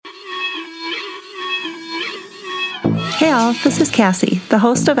Hey all, this is Cassie, the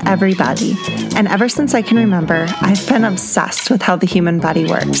host of Everybody. And ever since I can remember, I've been obsessed with how the human body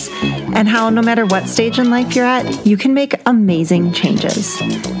works and how no matter what stage in life you're at, you can make amazing changes.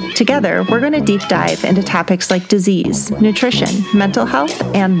 Together, we're going to deep dive into topics like disease, nutrition, mental health,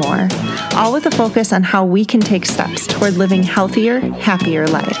 and more, all with a focus on how we can take steps toward living healthier, happier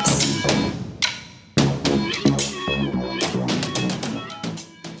lives.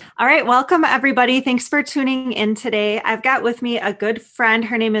 All right, welcome everybody. Thanks for tuning in today. I've got with me a good friend.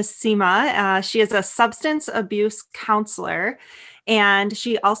 Her name is Seema. She is a substance abuse counselor, and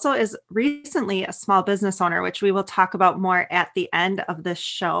she also is recently a small business owner, which we will talk about more at the end of the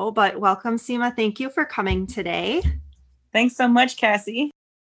show. But welcome, Seema. Thank you for coming today. Thanks so much, Cassie.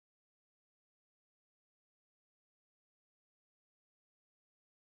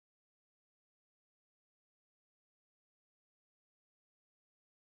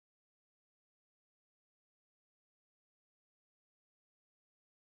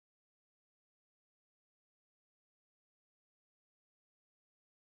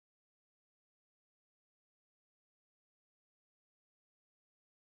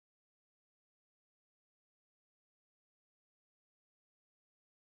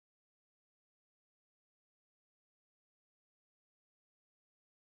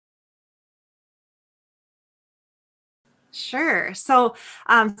 Sure. So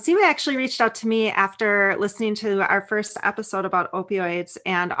Seema actually reached out to me after listening to our first episode about opioids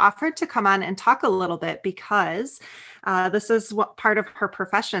and offered to come on and talk a little bit because this is what part of her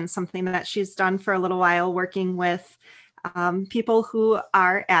profession, something that she's done for a little while, working with people who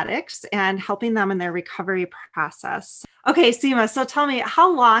are addicts and helping them in their recovery process. Okay, Seema, so tell me, how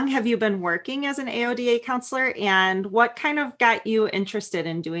long have you been working as an AODA counselor and what kind of got you interested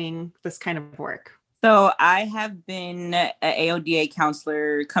in doing this kind of work? So I have been an AODA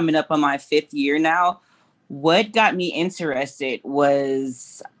counselor coming up on my 5th year now. What got me interested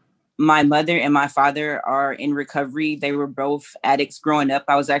was my mother and my father are in recovery. They were both addicts growing up.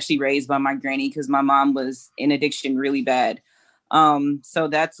 I was actually raised by my granny because my mom was in addiction really bad. So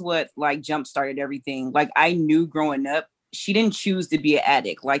that's what jump started everything. I knew growing up, she didn't choose to be an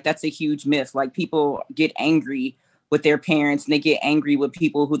addict. That's a huge myth. People get angry with their parents and they get angry with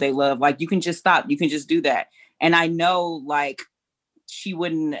people who they love. You can just stop. You can just do that. And I know she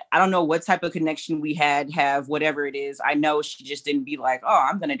wouldn't, I don't know what type of connection we have, whatever it is. I know she just didn't be like, oh,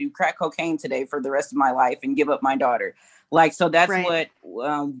 I'm going to do crack cocaine today for the rest of my life and give up my daughter. So that's right.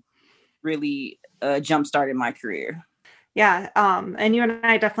 What really jump-started my career. Yeah. And you and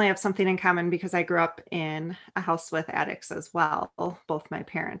I definitely have something in common because I grew up in a house with addicts as well, both my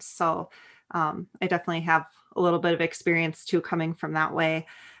parents. So I definitely have a little bit of experience too, coming from that way.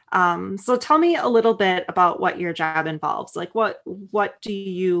 So tell me a little bit about what your job involves. What do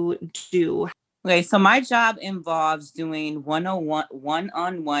you do? Okay, so my job involves doing one-on-one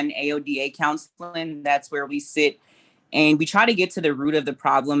AODA counseling. That's where we sit and we try to get to the root of the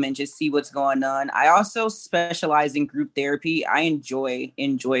problem and just see what's going on. I also specialize in group therapy. I enjoy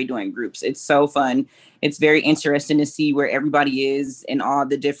doing groups. It's so fun. It's very interesting to see where everybody is and all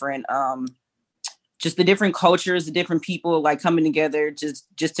the different just the different cultures, the different people coming together just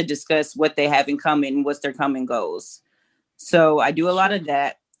to discuss what they have in common, what's their common goals. So I do a lot of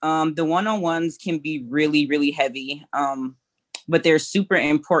that. The one-on-ones can be really, really heavy, but they're super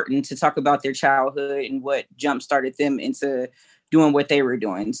important to talk about their childhood and what jump-started them into doing what they were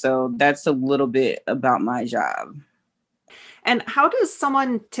doing. So that's a little bit about my job. And how does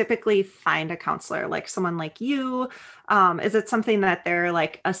someone typically find a counselor, like someone like you? Is it something that they're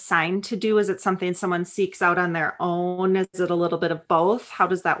assigned to do? Is it something someone seeks out on their own? Is it a little bit of both? How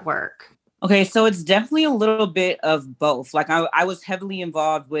does that work? Okay, so it's definitely a little bit of both. I was heavily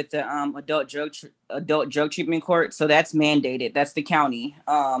involved with the adult drug treatment court, so that's mandated. That's the county.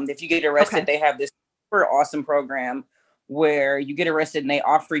 If you get arrested, They have this super awesome program where you get arrested and they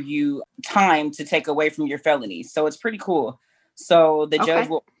offer you time to take away from your felonies. So it's pretty cool. So the judge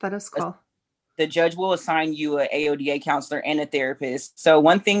will that is cool. The judge will assign you an AODA counselor and a therapist. So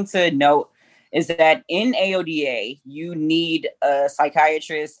one thing to note is that in AODA, you need a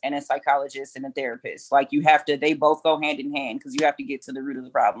psychiatrist and a psychologist and a therapist. They both go hand in hand because you have to get to the root of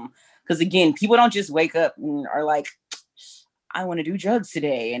the problem. Because again, people don't just wake up and are like, I want to do drugs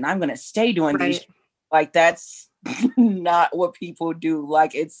today and I'm going to stay doing these. That's not what people do.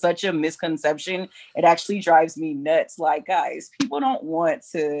 It's such a misconception. It actually drives me nuts. Guys, people don't want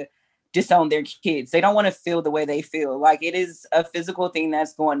to disown their kids. They don't want to feel the way they feel. It is a physical thing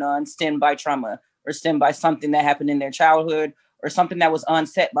that's going on, stemmed by trauma or stemmed by something that happened in their childhood or something that was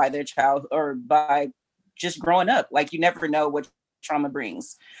unset by their child or by just growing up. You never know what trauma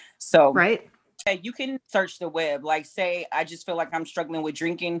brings. So right. Yeah, you can search the web. Like, say, I just feel like I'm struggling with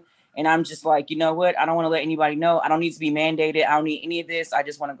drinking, and I'm just like, you know what? I don't want to let anybody know. I don't need to be mandated. I don't need any of this. I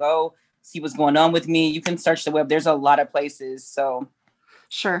just want to go see what's going on with me. You can search the web. There's a lot of places. So,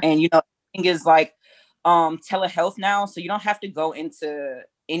 Sure. and thing is like telehealth now, so you don't have to go into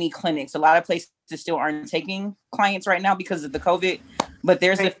any clinics. A lot of places still aren't taking clients right now because of the COVID, but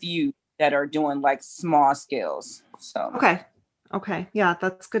there's a few that are doing like small scales. So Okay. Yeah,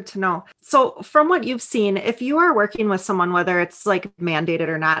 that's good to know. So from what you've seen, if you are working with someone, whether it's like mandated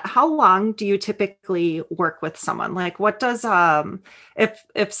or not, how long do you typically work with someone? Like what does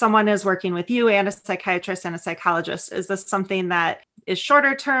if someone is working with you and a psychiatrist and a psychologist, is this something that is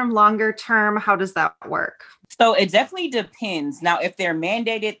shorter term, longer term? How does that work? So it definitely depends. Now, if they're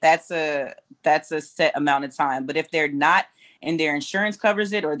mandated, that's a set amount of time. But if they're not and their insurance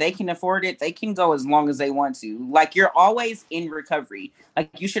covers it or they can afford it, they can go as long as they want to. Like, you're always in recovery. Like,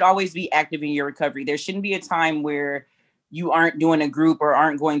 you should always be active in your recovery. There shouldn't be a time where you aren't doing a group or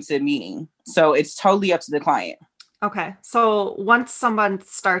aren't going to a meeting. So it's totally up to the client. Okay. So once someone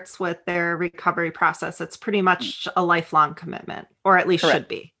starts with their recovery process, it's pretty much a lifelong commitment, or at least should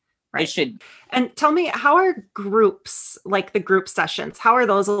be. Right. It should. And tell me, how are groups, like the group sessions, how are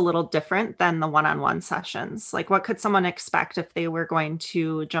those a little different than the one-on-one sessions? Like what could someone expect if they were going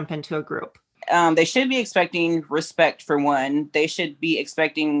to jump into a group? They should be expecting respect for one. They should be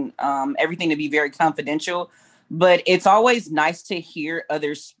expecting everything to be very confidential. But it's always nice to hear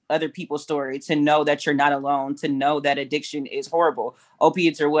other people's story, to know that you're not alone, to know that addiction is horrible.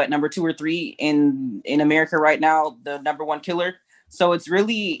 Opiates are what, number 2 or 3 in America right now, the number 1 killer. So it's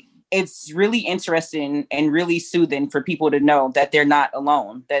really interesting and really soothing for people to know that they're not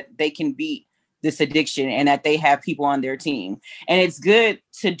alone, that they can beat this addiction and that they have people on their team. And it's good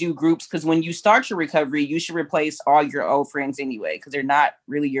to do groups because when you start your recovery, you should replace all your old friends anyway, because they're not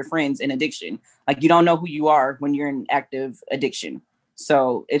really your friends in addiction. Like, you don't know who you are when you're in active addiction.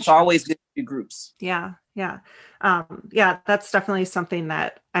 So it's always good to do groups. Yeah. That's definitely something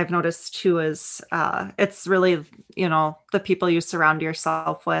that I've noticed too, is it's really, the people you surround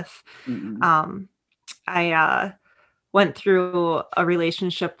yourself with. Mm-hmm. I went through a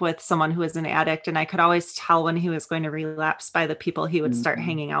relationship with someone who was an addict, and I could always tell when he was going to relapse by the people he would start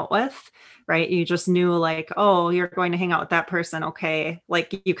hanging out with, right? You just knew, like, oh, you're going to hang out with that person. Okay.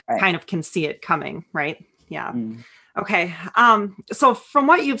 Like, you kind of can see it coming, right? Yeah. Okay. So from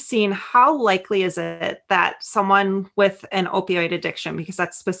what you've seen, how likely is it that someone with an opioid addiction, because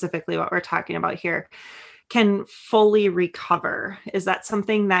that's specifically what we're talking about here, can fully recover? Is that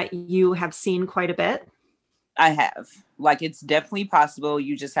something that you have seen quite a bit? I have. Like, it's definitely possible.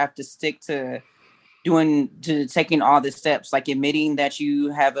 You just have to stick to taking all the steps, like admitting that you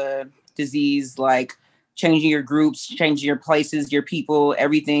have a disease, like changing your groups, changing your places, your people,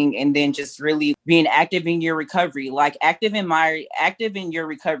 everything. And then just really being active in your recovery, like active in your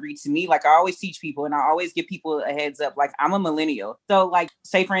recovery. To me, like, I always teach people and I always give people a heads up. Like, I'm a millennial. So, like,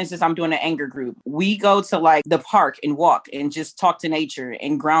 say for instance, I'm doing an anger group. We go to like the park and walk and just talk to nature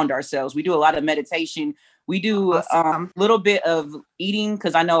and ground ourselves. We do a lot of meditation. We do a little bit of eating,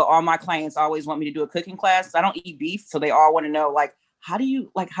 because I know all my clients always want me to do a cooking class. I don't eat beef. So they all want to know, like, how can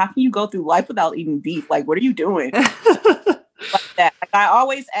you go through life without eating beef? Like, what are you doing? Like that. Like, I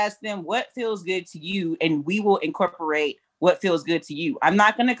always ask them, what feels good to you? And we will incorporate what feels good to you. I'm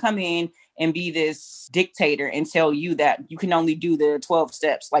not going to come in and be this dictator and tell you that you can only do the 12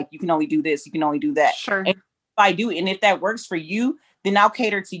 steps. Like, you can only do this, you can only do that. Sure. And if I do, and if that works for you, then I'll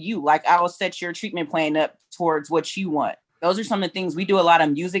cater to you. Like, I'll set your treatment plan up towards what you want. Those are some of the things. We do a lot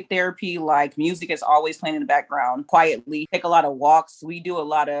of music therapy. Like, music is always playing in the background quietly. Take a lot of walks. We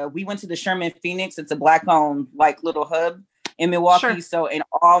went to the Sherman Phoenix. It's a Black-owned, like, little hub in Milwaukee. Sure. So, and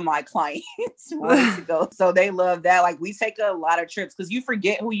all my clients wanted to go. So they love that. Like, we take a lot of trips because you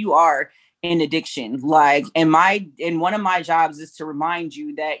forget who you are in addiction. Like, and one of my jobs is to remind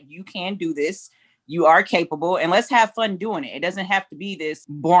you that you can do this. You are capable, and let's have fun doing it. It doesn't have to be this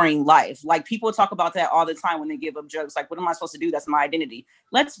boring life. Like, people talk about that all the time when they give up drugs. Like, what am I supposed to do? That's my identity.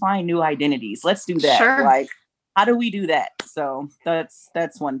 Let's find new identities. Let's do that. Sure. Like, how do we do that? So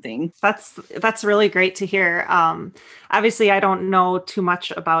that's one thing. That's really great to hear. Obviously, I don't know too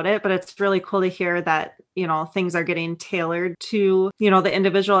much about it, but it's really cool to hear that, things are getting tailored to, the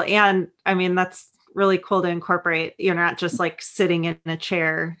individual. And I mean, that's really cool to incorporate. You're not just like sitting in a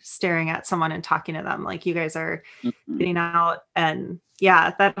chair staring at someone and talking to them. Like, you guys are getting out, and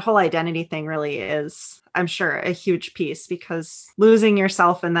that whole identity thing really is, I'm sure, a huge piece, because losing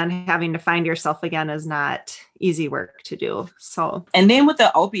yourself and then having to find yourself again is not easy work to do. So, and then with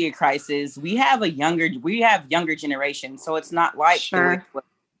the opiate crisis, we have younger generation. So it's not like sure.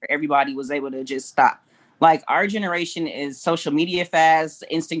 everybody was able to just stop. Like our generation is social media fast,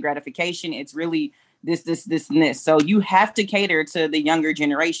 instant gratification. It's really this, and this. So you have to cater to the younger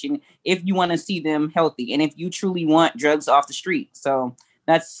generation if you want to see them healthy and if you truly want drugs off the street. So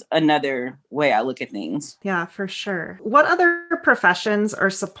that's another way I look at things. Yeah, for sure. What other professions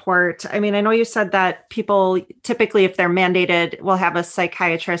or support? I mean, I know you said that people typically, if they're mandated, will have a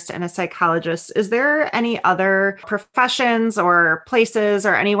psychiatrist and a psychologist. Is there any other professions or places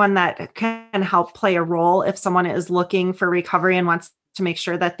or anyone that can help play a role if someone is looking for recovery and wants to make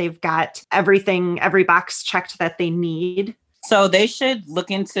sure that they've got everything, every box checked that they need? So they should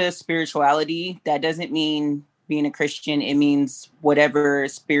look into spirituality. That doesn't mean being a Christian. It means whatever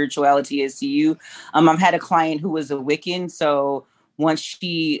spirituality is to you. I've had a client who was a Wiccan. So once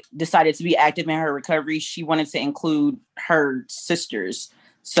she decided to be active in her recovery, she wanted to include her sisters.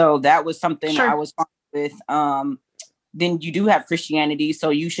 So that was something I was fine with. Then you do have Christianity, so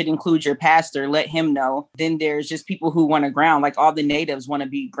you should include your pastor, let him know. Then there's just people who want to ground, like all the natives want to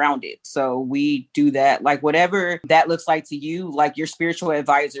be grounded. So we do that, like whatever that looks like to you, like your spiritual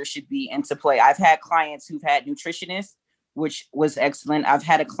advisor should be into play. I've had clients who've had nutritionists, which was excellent. I've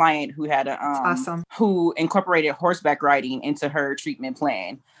had a client who had who incorporated horseback riding into her treatment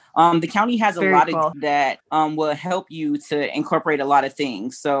plan. The county has a lot of that will help you to incorporate a lot of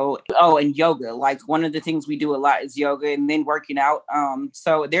things. So, and yoga, like one of the things we do a lot is yoga and then working out.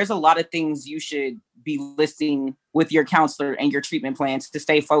 So there's a lot of things you should be listing with your counselor and your treatment plans to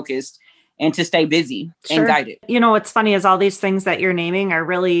stay focused and to stay busy and guided. You know, what's funny is all these things that you're naming are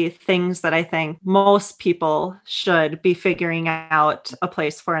really things that I think most people should be figuring out a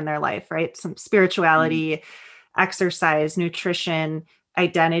place for in their life, right? Some spirituality, exercise, nutrition,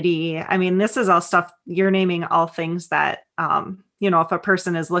 identity. I mean, this is all stuff you're naming, all things that, if a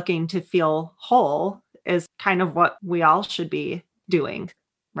person is looking to feel whole is kind of what we all should be doing.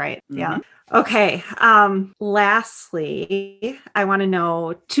 Right. Mm-hmm. Yeah. Okay. Lastly, I want to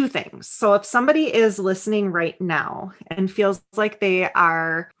know two things. So if somebody is listening right now and feels like they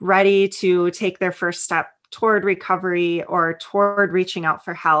are ready to take their first step toward recovery or toward reaching out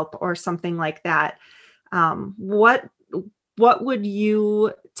for help or something like that, what would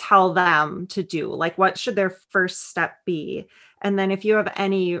you tell them to do? Like, what should their first step be? And then if you have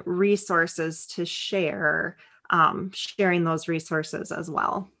any resources to share, sharing those resources as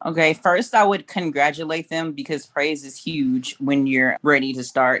well. Okay. First, I would congratulate them because praise is huge when you're ready to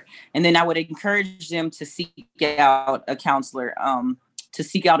start. And then I would encourage them to seek out a counselor, to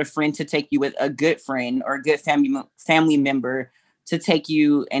seek out a friend to take you with, a good friend or a good family member to take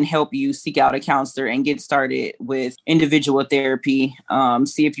you and help you seek out a counselor and get started with individual therapy.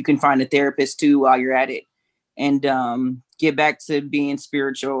 See if you can find a therapist too while you're at it, and get back to being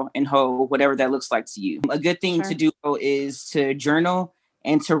spiritual and whole, whatever that looks like to you. A good thing to do is to journal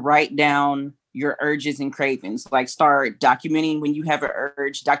and to write down your urges and cravings. Like start documenting when you have an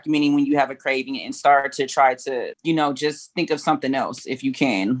urge, documenting when you have a craving, and start to try to, just think of something else if you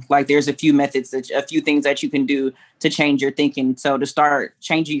can. Like there's a few methods, a few things that you can do to change your thinking. So to start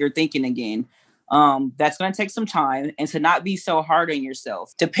changing your thinking again, that's going to take some time, and to not be so hard on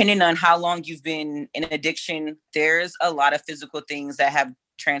yourself. Depending on how long you've been in addiction, there's a lot of physical things that have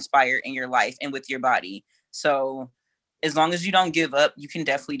transpired in your life and with your body. So as long as you don't give up, you can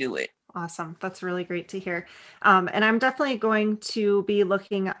definitely do it. Awesome. That's really great to hear. And I'm definitely going to be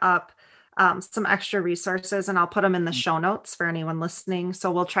looking up some extra resources, and I'll put them in the show notes for anyone listening.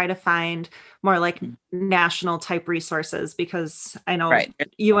 So we'll try to find more like national type resources, because I know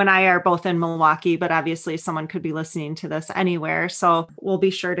you and I are both in Milwaukee, but obviously someone could be listening to this anywhere. So we'll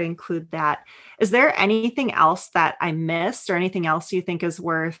be sure to include that. Is there anything else that I missed or anything else you think is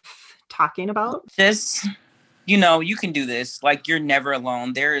worth talking about? Just, you can do this. Like, you're never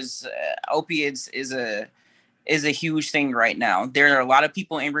alone. There's opiates is a huge thing right now. There are a lot of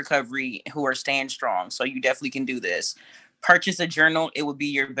people in recovery who are staying strong. So you definitely can do this. Purchase a journal. It will be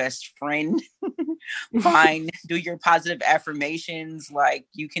your best friend. Do your positive affirmations. Like,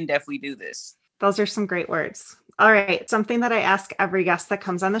 you can definitely do this. Those are some great words. All right. Something that I ask every guest that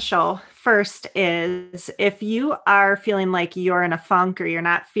comes on the show first is, if you are feeling like you're in a funk or you're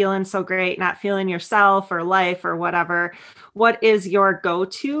not feeling so great, not feeling yourself or life or whatever, what is your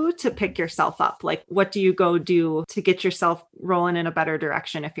go-to to pick yourself up? Like, what do you go do to get yourself rolling in a better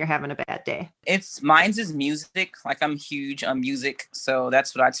direction if you're having a bad day? Mine's is music. Like, I'm huge on music. So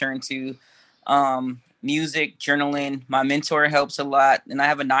that's what I turn to. Music, journaling. My mentor helps a lot. And I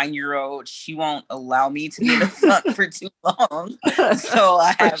have a 9-year-old. She won't allow me to be in a funk for too long. So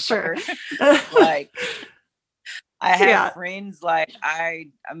I have her. Like, I have Yeah. friends like I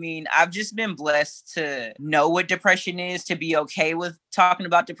mean, I've just been blessed to know what depression is, to be okay with talking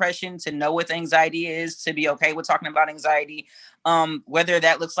about depression, to know what anxiety is, to be okay with talking about anxiety. Whether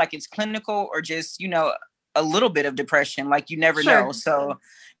that looks like it's clinical or just, a little bit of depression, like you never know. Sure. So,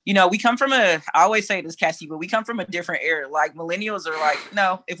 we come from I always say this, Cassie, but we come from a different era. Like millennials are like,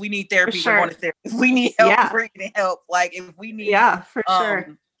 no, if we need For therapy, we're going sure. to therapy. If we need help, Yeah. we're going to help. Like if we need Yeah, for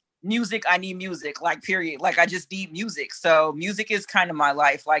sure. music, I need music, like period. Like I just need music. So music is kind of my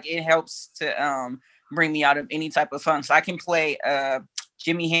life. Like it helps to bring me out of any type of funk. So I can play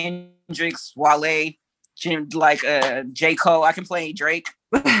Jimi Hendrix, Wale, J. Cole. I can play Drake.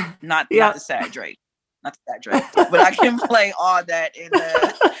 Not Yeah. the sad Drake. Not the sad Drake. But I can play all that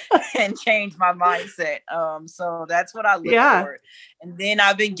and change my mindset. So that's what I look Yeah. for. And then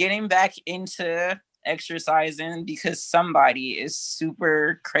I've been getting back into exercising because somebody is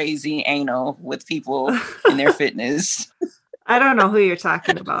super crazy anal with people in their fitness. I don't know who you're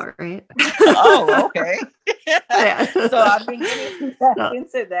talking about, right? Oh, okay. Yeah. So I've been getting back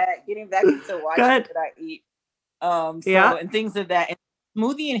into that, getting back into watching Good. what I eat. Yeah. And things of that. And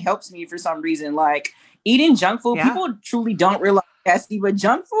smoothieing helps me for some reason. Like eating junk food, Yeah. people truly don't realize, Cassie, but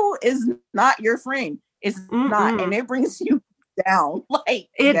junk food is not your friend. It's not, Mm-mm. and it brings you down. Like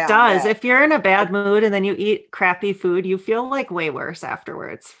It down does. bad. If you're in a bad mood and then you eat crappy food, you feel like way worse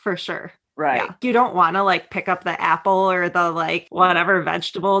afterwards, for sure. Right. Yeah. You don't want to like pick up the apple or the like whatever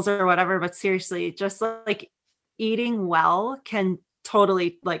vegetables or whatever, but seriously, just like eating well can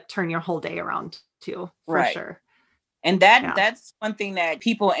totally like turn your whole day around too, for Right. sure. And that's one thing that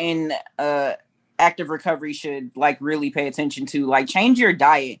people in active recovery should like really pay attention to. Like change your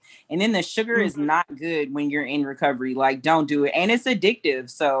diet. And then the sugar is not good when you're in recovery. Like don't do it. And it's addictive.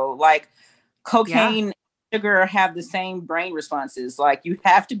 So like cocaine, sugar have the same brain responses. Like you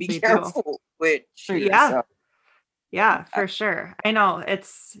have to be careful with sugar. Yeah. So. Yeah, for sure. I know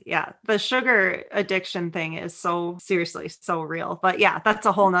the sugar addiction thing is so seriously so real, but yeah, that's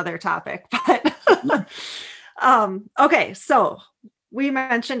a whole nother topic. But okay. So we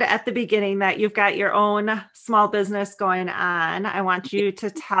mentioned at the beginning that you've got your own small business going on. I want you to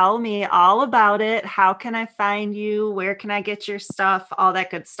tell me all about it. How can I find you? Where can I get your stuff? All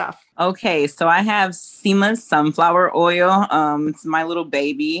that good stuff. Okay, so I have Sima sunflower oil. It's my little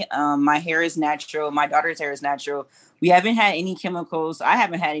baby. My hair is natural. My daughter's hair is natural. We haven't had any chemicals. I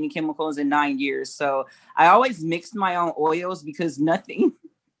haven't had any chemicals in 9 years. So I always mixed my own oils because nothing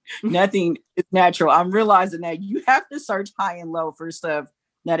is natural. I'm realizing that you have to search high and low for stuff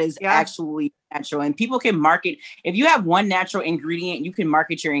that is actually natural. And people can market, if you have one natural ingredient, you can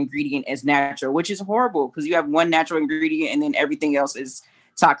market your ingredient as natural, which is horrible because you have one natural ingredient and then everything else is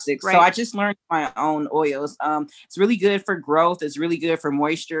toxic. Right. So I just learned my own oils. It's really good for growth. It's really good for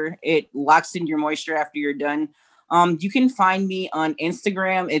moisture. It locks in your moisture after you're done. You can find me on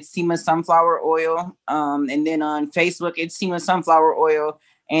Instagram. It's Sima Sunflower Oil. And then on Facebook, it's Sima Sunflower Oil.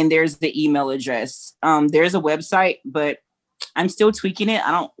 And there's the email address. There's a website, but I'm still tweaking it.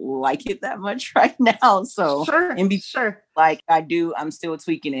 I don't like it that much right now. So like I do, I'm still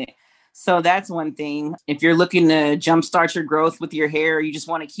tweaking it. So that's one thing. If you're looking to jumpstart your growth with your hair, you just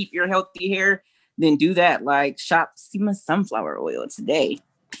want to keep your healthy hair, then do that. Like shop Sima Sunflower Oil today.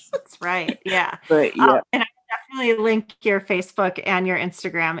 That's right. Yeah. But yeah. And I definitely link your Facebook and your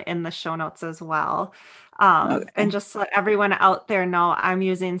Instagram in the show notes as well. And just let everyone out there know I'm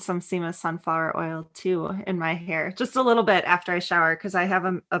using some Sima sunflower oil too in my hair, just a little bit after I shower because I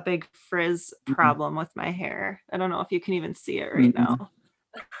have a big frizz problem with my hair. I don't know if you can even see it right now.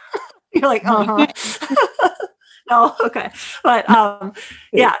 You're like, no, okay. But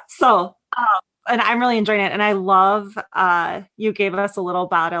yeah, so and I'm really enjoying it. And I love you gave us a little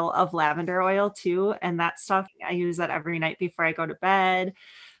bottle of lavender oil too. And that stuff, I use that every night before I go to bed.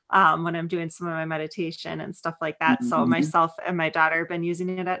 When I'm doing some of my meditation and stuff like that. So myself and my daughter have been using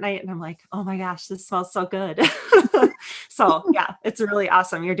it at night and I'm like, oh my gosh, this smells so good. So yeah, it's really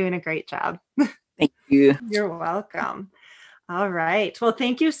awesome. You're doing a great job. Thank you. You're welcome. All right. Well,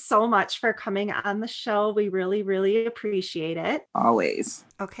 thank you so much for coming on the show. We really, really appreciate it. Always.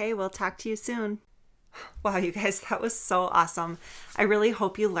 Okay. We'll talk to you soon. Wow, you guys, that was so awesome. I really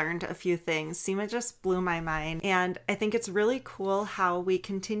hope you learned a few things. Sima just blew my mind. And I think it's really cool how we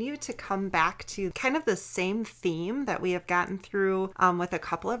continue to come back to kind of the same theme that we have gotten through with a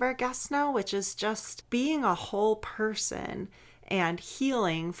couple of our guests now, which is just being a whole person and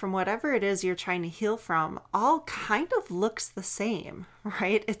healing from whatever it is you're trying to heal from all kind of looks the same,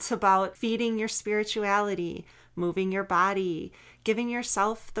 right? It's about feeding your spirituality, moving your body, giving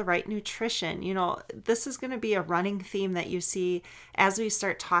yourself the right nutrition. This is going to be a running theme that you see as we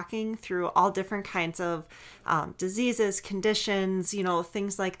start talking through all different kinds of diseases, conditions,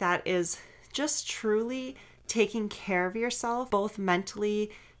 things like that, is just truly taking care of yourself, both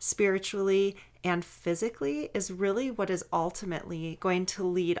mentally, spiritually, and physically, is really what is ultimately going to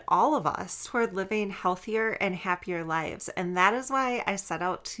lead all of us toward living healthier and happier lives. And that is why I set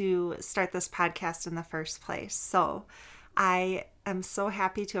out to start this podcast in the first place. So I am so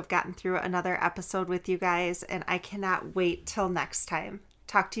happy to have gotten through another episode with you guys, and I cannot wait till next time.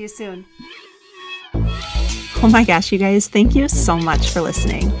 Talk to you soon. Oh my gosh, you guys, thank you so much for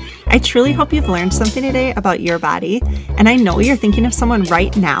listening. I truly hope you've learned something today about your body, and I know you're thinking of someone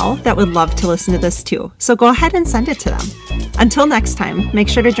right now that would love to listen to this too. So go ahead and send it to them. Until next time, make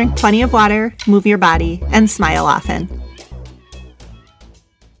sure to drink plenty of water, move your body, and smile often.